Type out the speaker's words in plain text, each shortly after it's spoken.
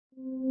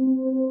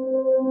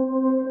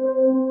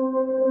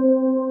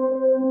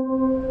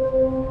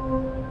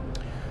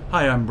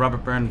Hi, I'm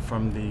Robert Byrne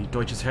from the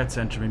Deutsches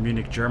Herzcenter in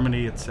Munich,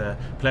 Germany. It's a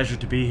pleasure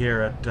to be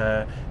here at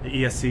the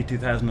ESC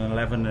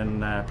 2011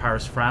 in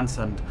Paris, France,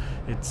 and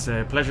it's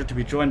a pleasure to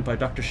be joined by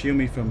Dr.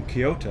 Shiomi from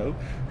Kyoto,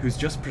 who's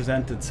just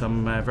presented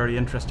some very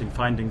interesting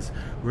findings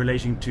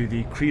relating to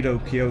the Credo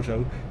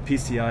Kyoto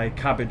PCI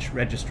CABG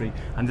registry,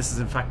 and this is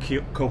in fact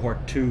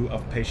cohort 2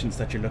 of patients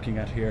that you're looking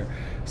at here.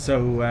 So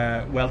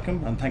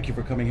welcome and thank you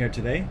for coming here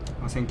today.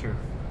 Oh, thank you.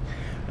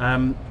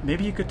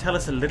 Maybe you could tell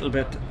us a little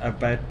bit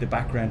about the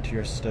background to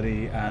your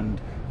study and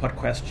what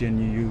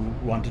question you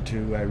wanted to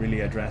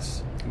really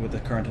address with the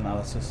current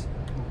analysis.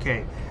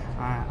 Okay.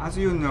 As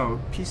you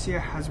know, PCI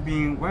has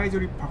been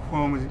widely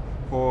performed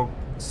for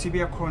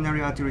severe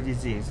coronary artery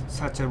disease,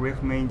 such as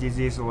left main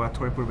disease or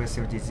triple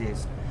vessel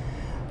disease.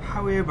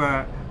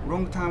 However,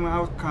 long-term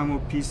outcome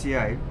of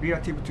PCI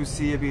relative to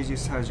CABG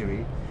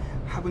surgery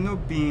have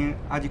not been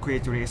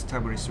adequately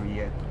established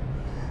yet.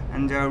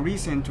 And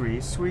recently,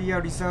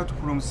 3-year results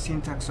from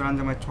Syntax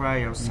randomized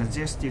trial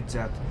suggested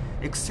that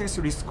excess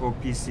risk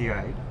of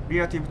PCI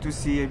relative to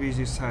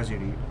CABG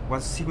surgery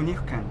was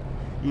significant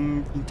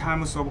in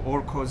terms of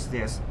all-cause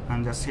death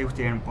and the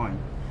safety endpoint.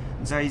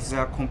 There is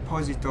a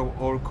composite of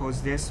all-cause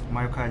death,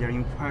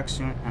 myocardial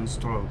infarction, and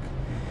stroke.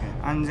 Okay.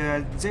 And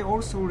they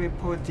also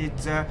reported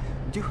the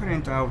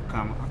different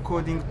outcome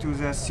according to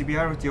the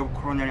severity of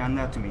coronary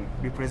anatomy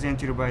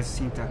represented by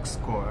Syntax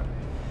score.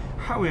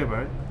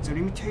 However, the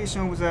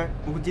limitation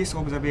of this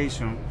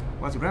observation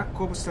was lack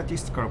of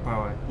statistical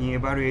power in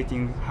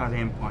evaluating hard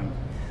endpoint.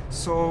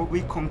 So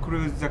we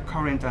conclude the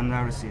current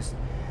analysis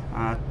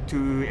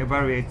to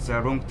evaluate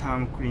the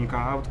long-term clinical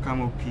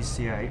outcome of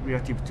PCI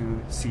relative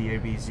to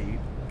CABG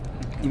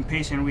in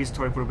patients with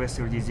triple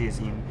vessel disease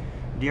in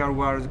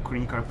real-world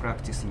clinical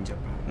practice in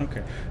Japan.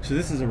 Okay, so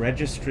this is a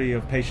registry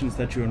of patients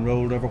that you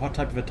enrolled over what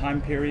type of a time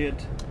period?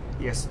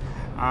 Yes.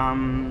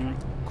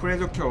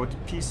 Credo Kyoto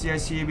PCI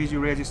CABG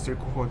registry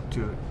cohort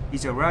 2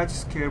 is a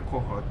large-scale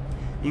cohort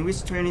in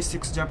which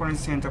 26 Japanese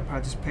centers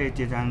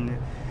participated and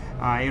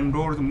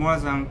enrolled more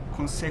than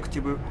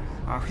consecutive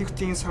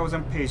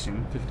 15,000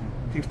 patients,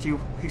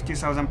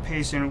 50,000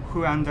 patients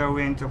who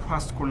underwent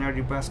first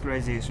coronary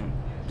revascularization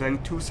during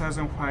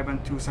 2005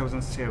 and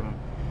 2007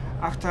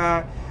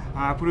 after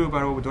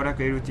approval of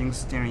drug-eluting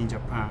stent in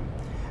Japan.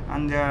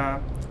 And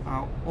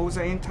of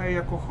the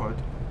entire cohort,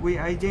 we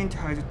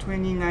identified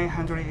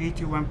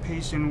 2,981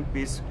 patients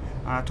with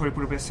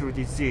triple vessel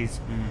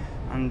disease,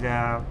 and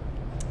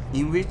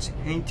in which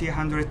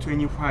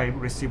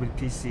 1,825 received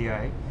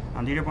PCI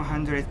and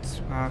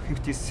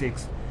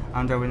 1,156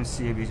 underwent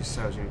CABG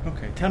surgery.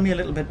 Okay, tell me a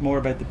little bit more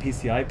about the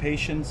PCI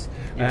patients.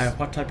 Yes.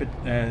 What type of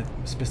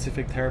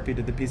specific therapy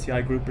did the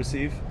PCI group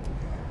receive?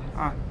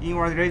 In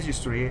our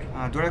registry,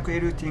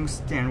 drug-eluting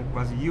stent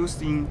was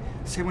used in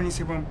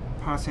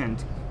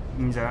 77%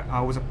 in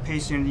of the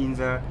patient in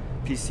the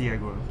PCI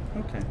group.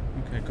 Okay,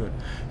 good.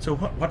 So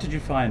what did you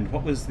find?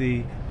 What was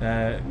the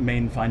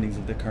main findings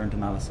of the current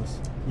analysis?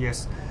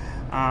 Yes,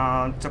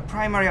 the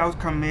primary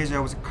outcome measure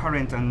of the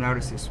current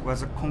analysis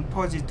was a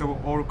composite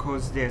of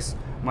all-cause death,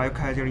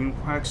 myocardial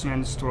infarction,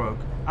 and stroke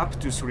up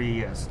to 3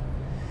 years.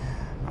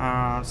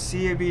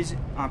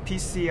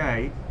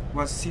 PCI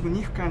was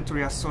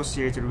significantly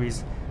associated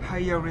with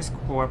higher risk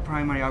for a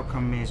primary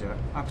outcome measure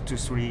up to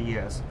 3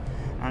 years,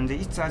 and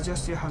its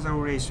adjusted hazard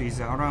ratio is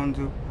around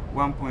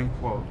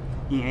 1.4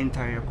 in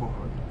entire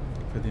cohort.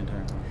 For the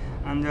entire cohort.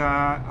 And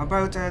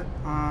about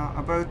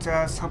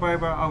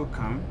survival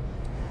outcome,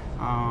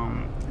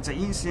 the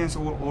incidence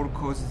of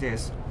all-cause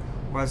death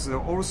was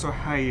also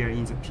higher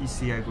in the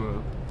PCI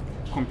group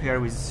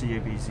compared with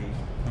CABG.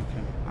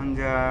 Okay. And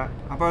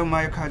about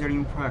myocardial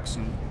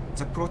infarction,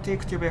 the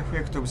protective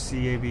effect of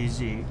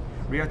CABG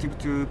relative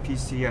to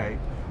PCI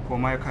for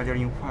myocardial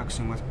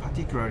infarction was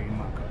particularly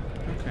remarkable.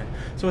 Okay,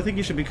 so I think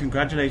you should be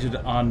congratulated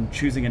on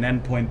choosing an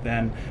endpoint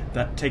then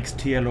that takes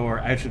TLR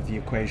out of the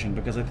equation,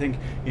 because I think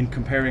in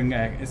comparing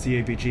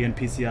CABG and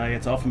PCI,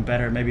 it's often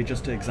better maybe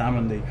just to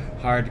examine the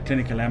hard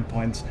clinical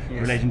endpoints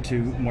relating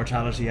to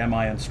mortality,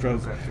 MI and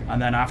stroke, and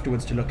then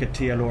afterwards to look at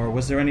TLR.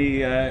 Was there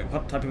any,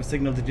 what type of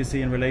signal did you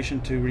see in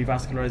relation to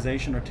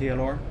revascularization or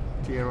TLR?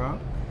 TLR?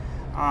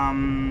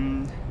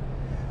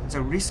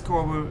 The risk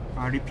of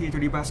repeat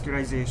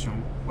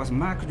revascularization was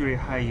markedly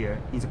higher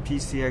in the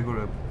PCI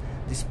group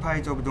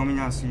despite of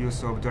dominant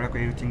use of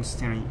drug-eluting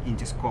stent in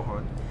this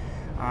cohort.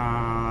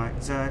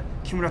 The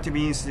cumulative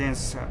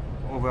incidence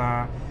of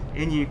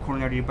any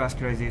coronary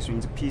revascularization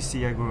in the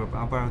PCI group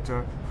about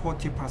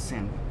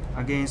 40%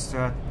 against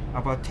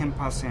about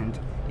 10%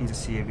 in the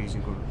CABG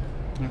group.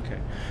 Okay,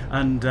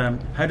 and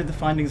how did the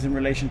findings in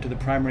relation to the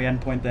primary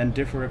endpoint then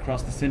differ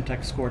across the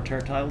Syntax score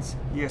tertiles?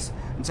 Yes,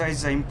 that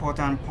is the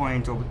important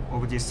point of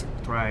this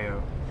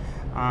trial.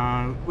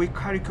 We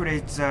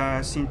calculate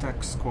the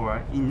Syntax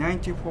score in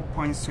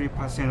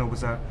 94.3% of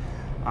the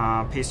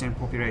patient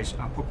population,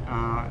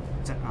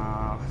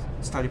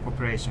 study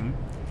population,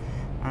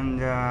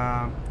 and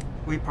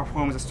we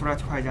perform the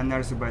stratified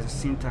analysis by the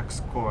Syntax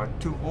score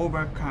to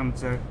overcome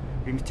the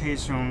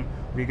limitation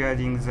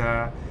regarding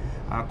the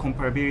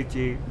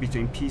comparability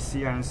between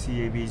PCI and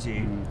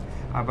CABG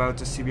about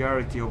the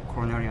severity of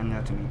coronary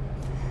anatomy.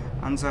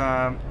 And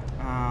the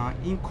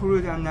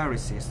include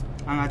analysis,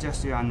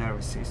 unadjusted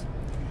analysis.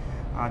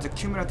 The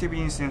cumulative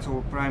incidence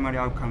of primary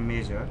outcome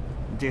measure,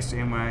 death,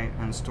 MI,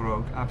 and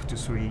stroke up to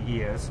 3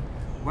 years,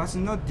 was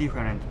not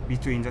different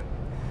between the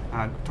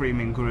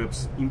treatment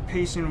groups in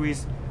patients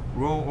with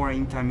low or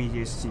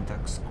intermediate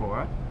syntax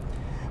score,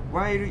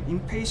 while in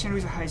patients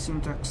with high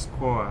syntax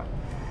score,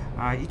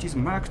 it is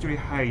markedly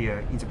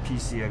higher in the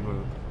PCI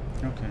group.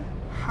 Okay.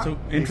 So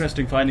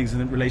interesting findings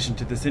in relation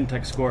to the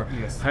syntax score.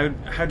 Yes.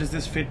 How does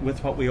this fit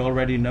with what we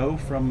already know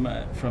from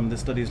the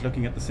studies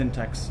looking at the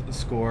syntax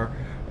score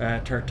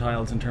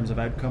tertiles in terms of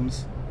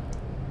outcomes?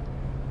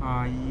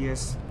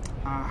 Yes.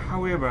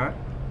 However,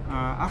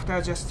 after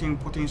adjusting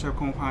potential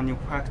confounding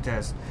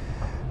factors,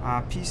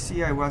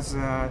 PCI was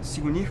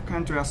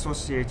significantly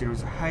associated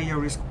with higher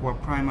risk for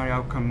primary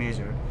outcome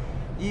measure,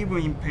 even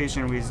in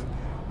patients with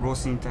low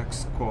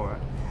syntax score.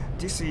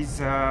 This is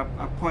a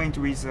point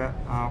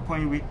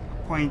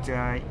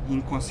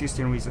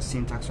inconsistent with the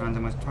syntax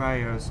randomized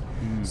trials.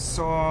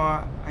 So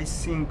I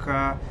think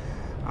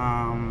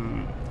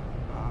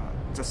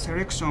the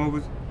selection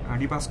of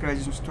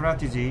revascularization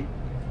strategy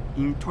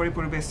in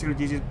triple vessel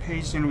disease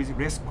patients with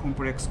less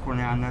complex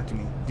coronary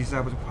anatomy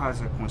deserves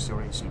further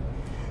consideration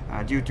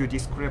due to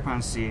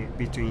discrepancy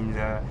between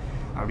the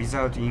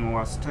result in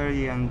our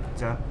study and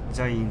the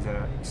in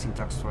the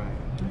syntax trial.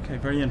 Okay,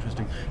 very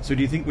interesting. So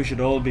do you think we should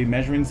all be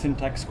measuring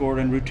syntax score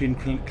in routine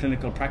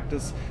clinical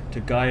practice to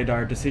guide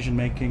our decision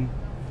making?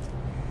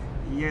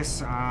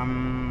 Yes,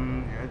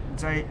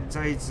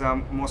 that is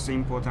the most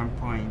important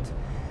point.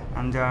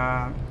 And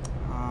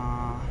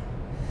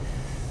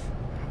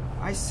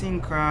I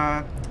think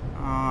the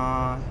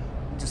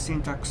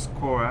syntax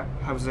score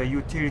has the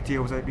utility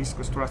of the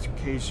risk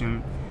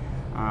stratification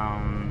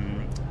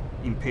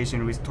in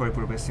patients with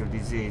triple vessel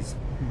disease,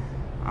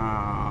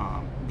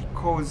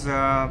 because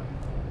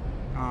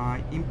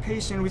in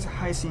patients with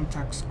high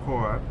syntax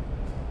score,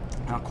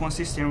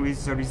 consistent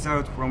with the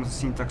result from the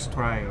syntax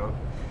trial,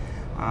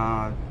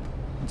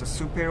 the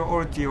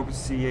superiority of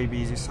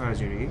CABG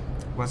surgery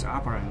was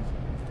apparent.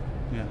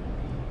 Yeah.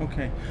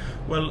 Okay.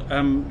 Well,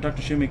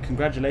 Dr. Shiomi,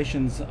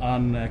 congratulations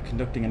on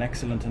conducting an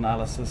excellent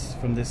analysis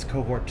from this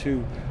cohort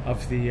 2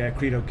 of the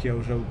Credo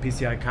Kyoto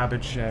PCI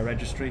CABG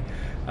registry,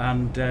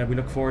 and we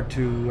look forward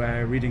to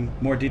reading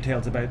more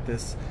details about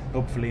this,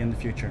 hopefully in the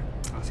future.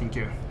 Thank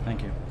you.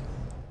 Thank you.